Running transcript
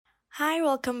Hi,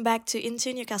 welcome back to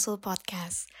Into Newcastle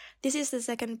podcast. This is the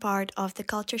second part of the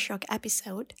culture shock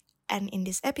episode. And in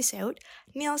this episode,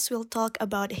 Niels will talk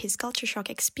about his culture shock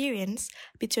experience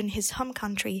between his home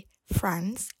country,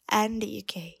 France, and the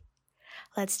UK.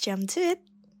 Let's jump to it.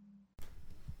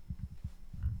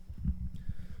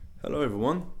 Hello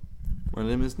everyone, my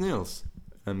name is Niels.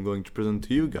 I'm going to present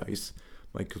to you guys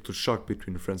my culture shock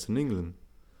between France and England.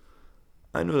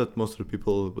 I know that most of the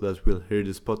people that will hear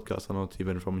this podcast are not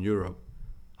even from Europe.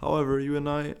 However, you and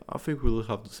I think we will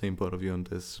have the same point of view on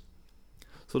this.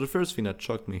 So the first thing that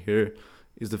shocked me here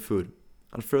is the food.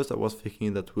 At first I was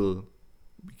thinking that will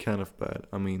be kind of bad.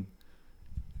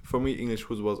 For me English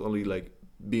food was only like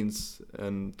beans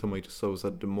and tomato sauce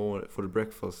at the morning for the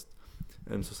breakfast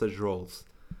and sausage rolls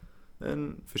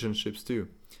and fish and chips too.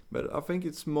 But I think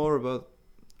it's more about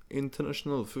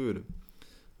international food.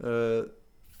 Uh,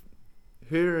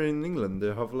 Here in England,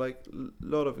 they have like a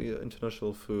lot of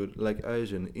international food, like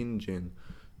Asian, Indian,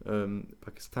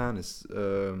 Pakistani,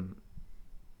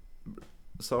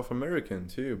 South American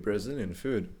too, Brazilian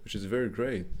food, which is very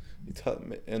great,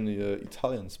 and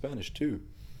Italian, Spanish too.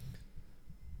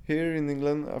 Here in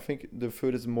England, I think the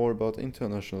food is more about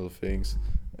international things,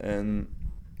 and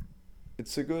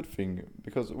it's a good thing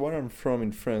because where I'm from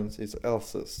in France is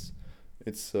Alsace.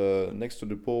 It's next to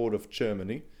the border of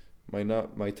Germany.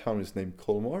 My town is named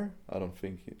Colmar. I don't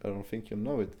think you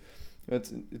know it.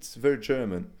 It's very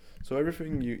German. So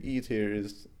everything you eat here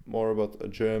is more about a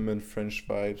German French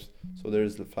vibes. So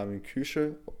there's the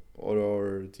Flammkuchen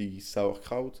or the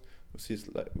Sauerkraut,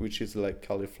 which is like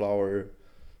cauliflower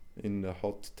in a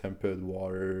hot tempered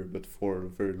water, but for a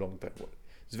very long time.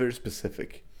 It's very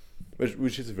specific,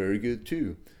 which is very good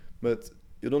too. But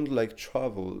you don't like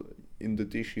travel in the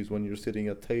dishes when you're sitting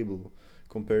at table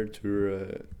compared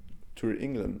to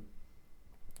England.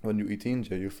 When you eat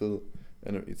India, you feel,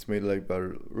 and it's made like by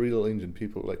real Indian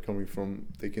people, like coming from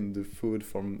taking the food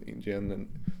from India and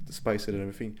the spices and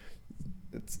everything.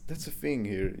 That's a thing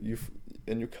here.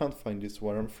 And you can't find this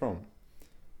where I'm from.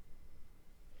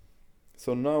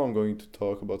 So now I'm going to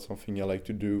talk about something I like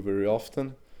to do very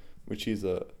often, which is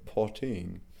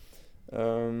partying.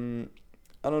 Um,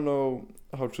 I don't know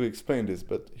how to explain this,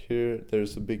 but here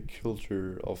there's a big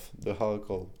culture of the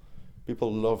alcohol.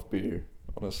 People love beer,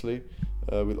 honestly,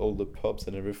 with all the pubs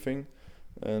and everything,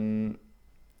 and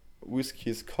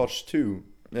whiskey is scotch too.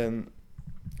 And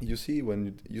you see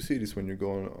this when you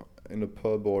go in a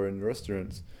pub or in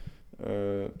restaurants.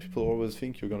 People always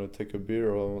think you're gonna take a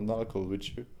beer or an alcohol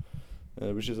with you,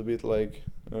 which is a bit like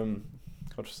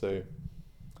how to say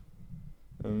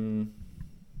um,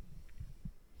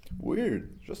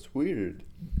 weird, just weird.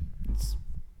 It's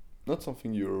not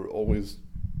something you're always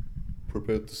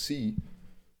prepared to see.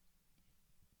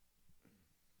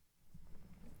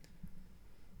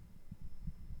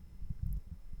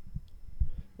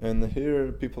 And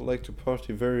here people like to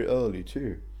party very early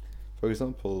too. For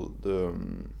example,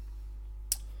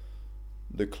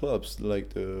 the clubs,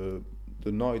 like the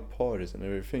night parties and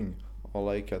everything, are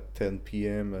like at 10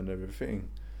 p.m. and everything.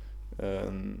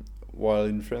 While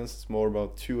in France it's more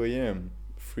about 2 a.m.,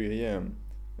 3 a.m.,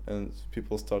 and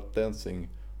people start dancing.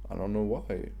 I don't know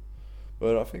why,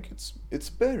 but I think it's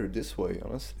better this way,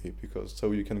 honestly, because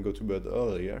so you can go to bed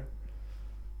earlier,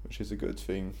 which is a good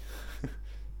thing,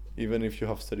 even if you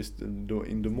have studies to do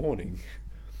in the morning.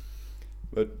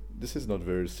 But this is not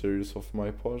very serious of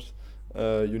my part.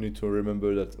 You need to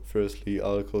remember that firstly,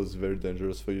 alcohol is very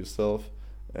dangerous for yourself,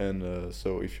 and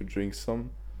so if you drink some,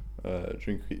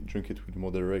 drink it with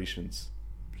moderations.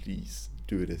 Please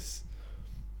do this.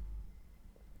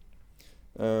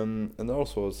 And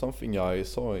also something I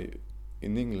saw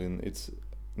in England, it's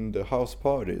in the house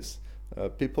parties.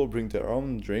 People bring their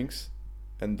own drinks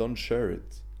and don't share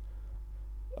it.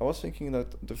 I was thinking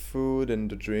that the food and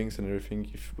the drinks and everything,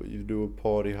 if you do a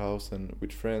party house and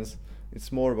with friends,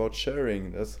 it's more about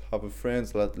sharing. Let's have a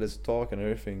friends, let's talk and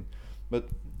everything. But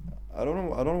I don't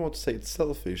want to say it's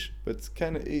selfish, but it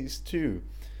kind of is too.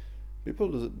 People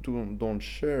don't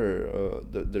share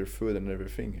their food and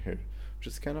everything here, which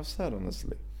is kind of sad,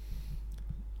 honestly.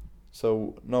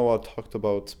 So now I talked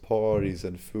about parties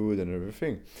and food and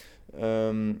everything.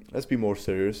 Let's be more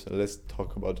serious. Let's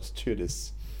talk about the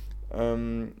students.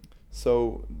 Um,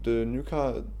 so the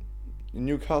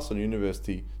Newcastle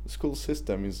University, the school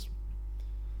system is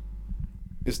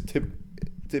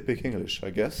typical English,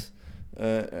 I guess.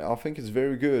 I think it's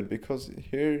very good because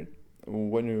here,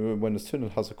 when a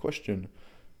student has a question,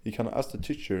 you can ask the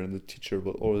teacher, and the teacher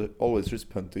will always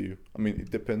respond to you. I mean, it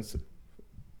depends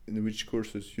in which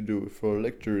courses you do. For a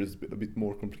lecture, it's a bit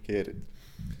more complicated,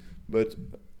 but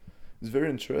it's very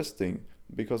interesting.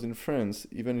 because in France,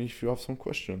 even if you have some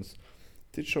questions,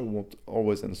 teacher won't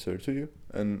always answer to you,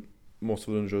 and most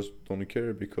of them just don't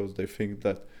care because they think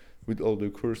that with all the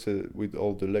courses, with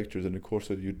all the lectures and the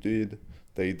courses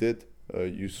they did,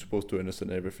 you're supposed to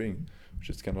understand everything, which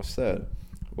is kind of sad.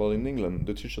 Well, in England,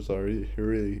 the teachers are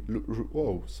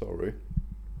whoa, sorry.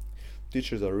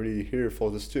 Teachers are really here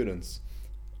for the students.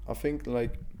 I think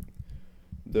like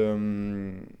the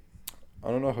I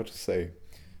don't know how to say.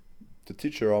 The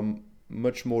teacher are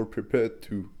much more prepared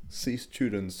to see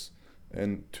students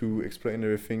and to explain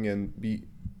everything and be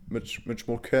much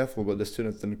more careful about the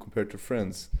students than compared to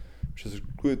France, which is a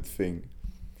good thing,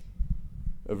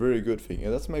 a very good thing.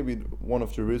 And that's maybe one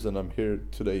of the reasons I'm here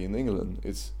today in England.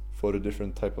 It's for the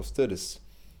different type of studies.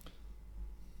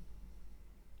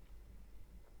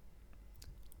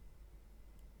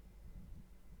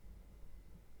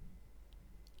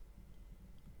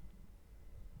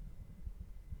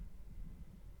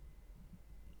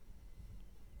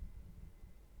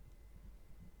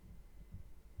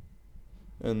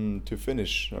 And to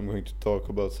finish, I'm going to talk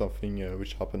about something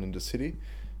which happened in the city,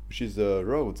 which is the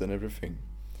roads and everything,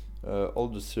 all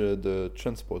the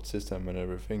transport system and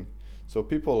everything. So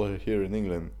people are here in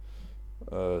England,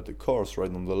 the cars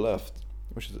right on the left,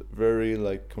 which is very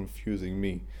like confusing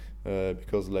me,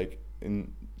 because like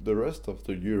in the rest of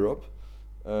the Europe,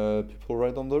 people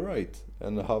ride on the right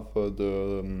and have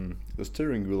the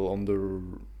steering wheel on the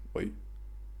wait,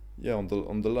 yeah, on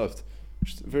the left,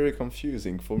 which is very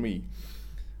confusing for me.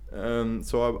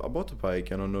 So I bought a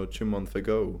bike, I don't know, 2 months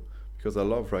ago, because I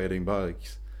love riding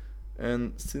bikes.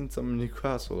 And since I'm in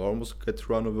Newcastle, I almost get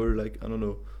run over like, I don't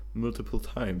know, multiple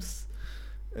times.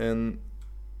 And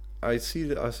I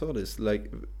saw this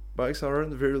like bikes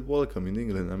aren't very welcome in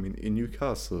England. I mean, in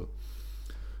Newcastle,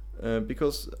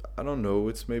 because I don't know,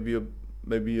 it's maybe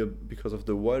because of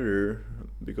the weather,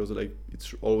 because like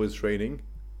it's always raining,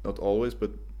 not always,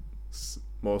 but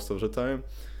most of the time,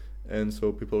 and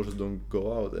so people just don't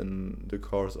go out, and the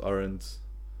cars aren't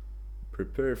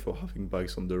prepared for having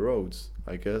bikes on the roads,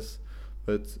 I guess.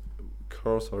 But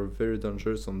cars are very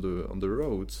dangerous on the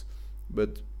roads,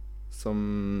 but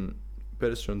some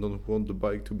pedestrians don't want the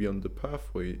bike to be on the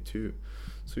pathway too,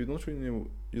 so you don't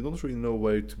really know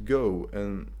where to go,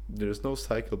 and there's no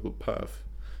cyclable path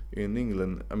in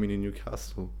England. I mean, in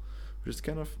Newcastle, which is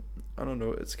kind of, I don't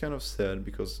know. It's kind of sad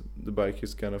because the bike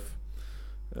is kind of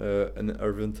an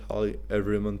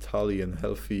environmentally and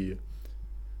healthy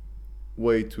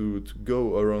way to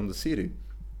go around the city,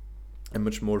 and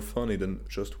much more funny than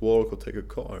just walk or take a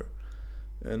car.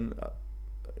 And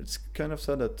it's kind of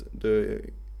sad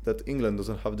that England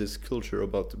doesn't have this culture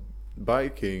about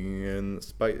biking and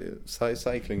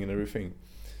cycling and everything.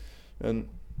 And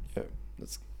yeah,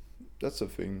 that's that's a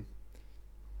thing.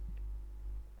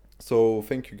 So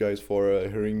thank you guys for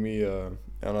hearing me, and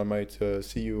I might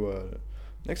see you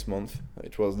next month.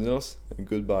 It was Nils, and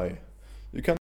goodbye. You can